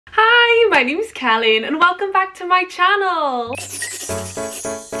Hi, my name's Celyn and welcome back to my channel.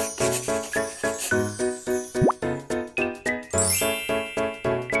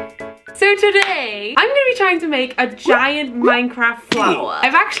 So today, I'm going to be trying to make a giant Minecraft flower.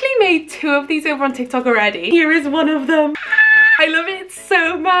 I've actually made 2 of these over on TikTok already. Here is one of them. I love it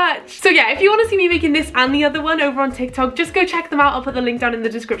so much. So yeah, if you want to see me making this and the other one over on TikTok, just go check them out. I'll put the link down in the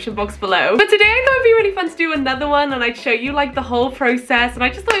description box below. But today I thought it'd be really fun to do another one and I'd show you like the whole process, and I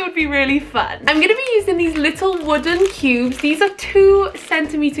just thought it would be really fun. I'm going to be using these little wooden cubes. These are 2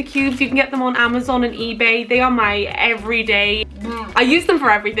 centimeter cubes. You can get them on Amazon and eBay. They are my everyday. I use them for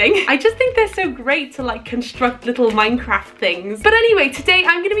everything. I just think they're so great to like construct little Minecraft things. But anyway, today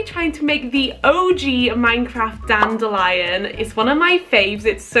I'm going to be trying to make the OG Minecraft dandelion. It's one of my faves.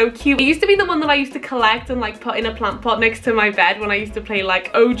 It's so cute. It used to be the one that I used to collect and like put in a plant pot next to my bed when I used to play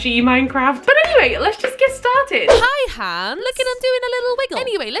like OG Minecraft. But anyway, let's just get started. Hi, Han. Look at I'm doing a little wiggle.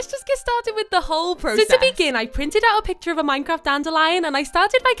 Anyway, let's just get started with the whole process. So to begin, I printed out a picture of a Minecraft dandelion and I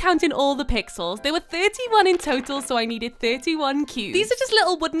started by counting all the pixels. There were 31 in total, so I needed 31 cubes. These are just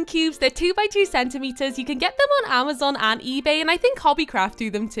little wooden cubes. They're 2 by 2 centimeters. You can get them on Amazon and eBay, and I think Hobbycraft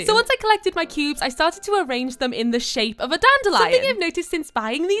do them too. So once I collected my cubes, I started to arrange them in the shape of a dandelion. Something I've noticed since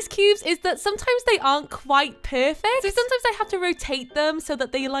buying these cubes is that sometimes they aren't quite perfect. So sometimes I have to rotate them so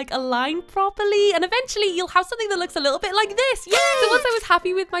that they like align properly, and eventually you'll have something that looks a little bit like this. Yay! So once I was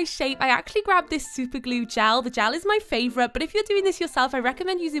happy with my shape, I actually grabbed this super glue gel. The gel is my favorite, but if you're doing this yourself, I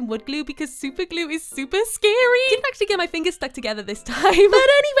recommend using wood glue because super glue is super scary. I didn't actually get my fingers stuck together this time. But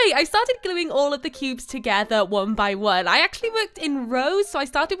anyway, I started gluing all of the cubes together one by one. I actually worked in rows, so I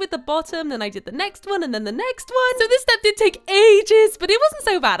started with the bottom, then I did the next one, and then the next one. So this step did take ages, but it wasn't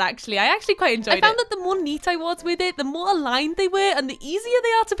so bad actually. I actually quite enjoyed it. I found that the more neat I was with it, the more aligned they were, and the easier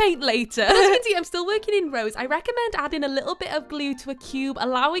they are to paint later. But as you can see, I'm still working in rows. I recommend adding a little bit of glue to a cube,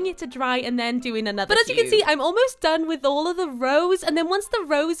 allowing it to dry, and then doing another cube. But as you can see, I'm almost done with all of the rows, and then once the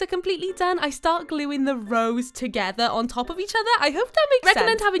rows are completely done, I start gluing the rows together on top of each other. I hope that makes sense.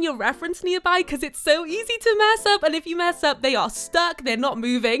 Recommend having your reference nearby because it's so easy to mess up, and if you mess up, they are stuck, they're not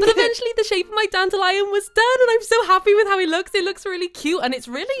moving. But eventually the shape of my dandelion was done, and I'm so happy with how it looks. It looks really cute and it's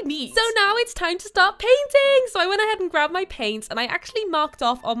really neat. So now it's time to start painting. So I went ahead and grabbed my paints, and I actually marked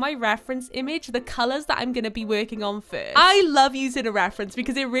off on my reference image the colors that I'm going to be working on first. I love using a reference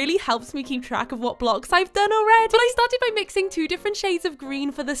because it really helps me keep track of what blocks I've done already. But I started by mixing 2 different shades of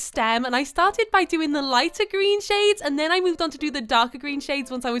green for the stem, and I started by doing the lighter green shades, and then I moved on to do the darker green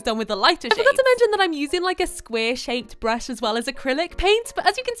shades once I was done with the lighter shades. I forgot to mention that I'm using like a square shaped brush as well as acrylic paint, but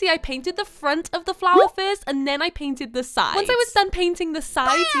as you can see, I painted the front of the flower first and then I painted the sides. Once I was done painting the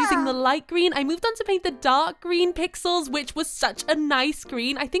sides using the light green, I moved on to paint the dark green pixels, which was such a nice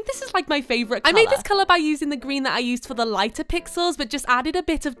green. I think this is like my favorite color. I made this color by using the green that I used for the lighter pixels, but just added a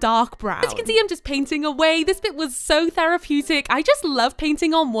bit of dark brown. As you can see, I'm just painting away. This bit was so therapeutic. I just love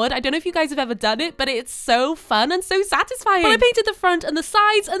painting on wood. I don't know if you guys have ever done it, but it's so fun and so satisfying. But I painted the front and the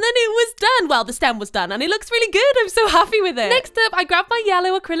sides, and then it was done. Well, the stem was done and it looks really good. I'm so happy with it. Next up, I grabbed my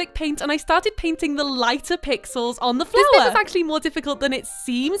yellow acrylic paint and I started painting the lighter pixels on the flower. This bit was actually more difficult than it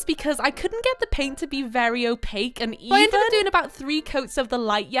seems because I couldn't get the paint to be very opaque and even. So I ended up doing about 3 coats of the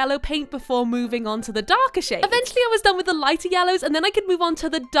light yellow paint before moving on to the darker shade. Eventually I was done with the lighter yellows, and then I could move on to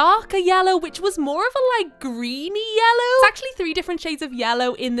the darker yellow, which was more of a like greeny yellow. It's actually 3 different shades of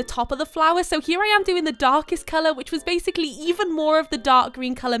yellow in the top of the flower. So here I am doing the darkest color, which was basically even more of the dark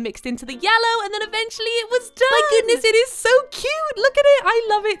green color mixed into the yellow, and then eventually it was done. My goodness, it is so cute. Look at it. I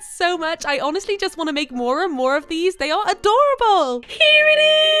love it so much. I honestly just want to make more and more of these. They are adorable. Here it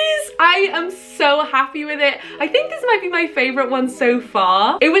is. I am so happy with it. I think this might be my favorite one so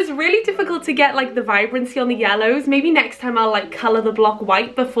far. It was really difficult to get like the vibrancy on the yellows. Maybe next time I'll like color the block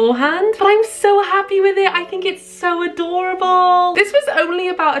white beforehand, but I'm so happy with it. I think it's so adorable. This was only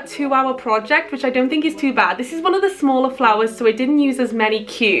about a 2-hour project, which I don't think is too bad. This is one of the smaller flowers, so I didn't use as many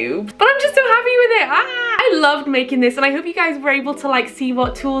cubes, but I'm just so happy with it. I loved making this, and I hope you guys were able to like see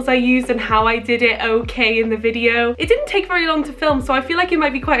what tools I used and how I did it okay in the video. It didn't take very long to film, so I feel like it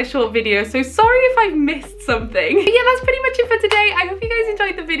might be quite a short video, so sorry if I've missed something. But yeah, that's pretty much it for today. I hope you guys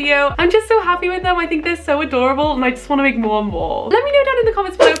enjoyed the video. I'm just so happy with them. I think they're so adorable and I just want to make more and more. Let me know down in the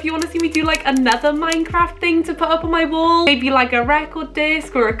comments below if you want to see me do like another Minecraft thing to put up on my wall. Maybe like a record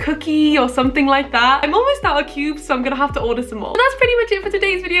disc or a cookie or something like that. I'm almost out of cubes, so I'm gonna have to order some more. But that's pretty much it for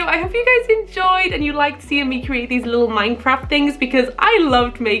today's video. I hope you guys enjoyed and you liked seeing me create these little Minecraft things because I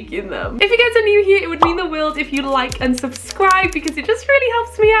loved making them. If you guys are new here, it would mean the world if you like and subscribe because it just really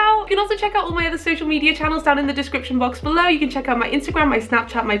helps me out. You can also check out all my other social media channels down in the description box below. You can check out my Instagram, my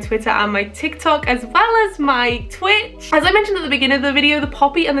Snapchat, my Twitter, and my TikTok, as well as my Twitch. As I mentioned at the beginning of the video, the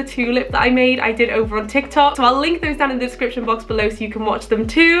poppy and the tulip that I made, I did over on TikTok. So I'll link those down in the description box below so you can watch them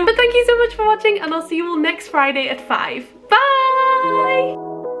too. But thank you so much for watching, and I'll see you all next Friday at 5. Bye!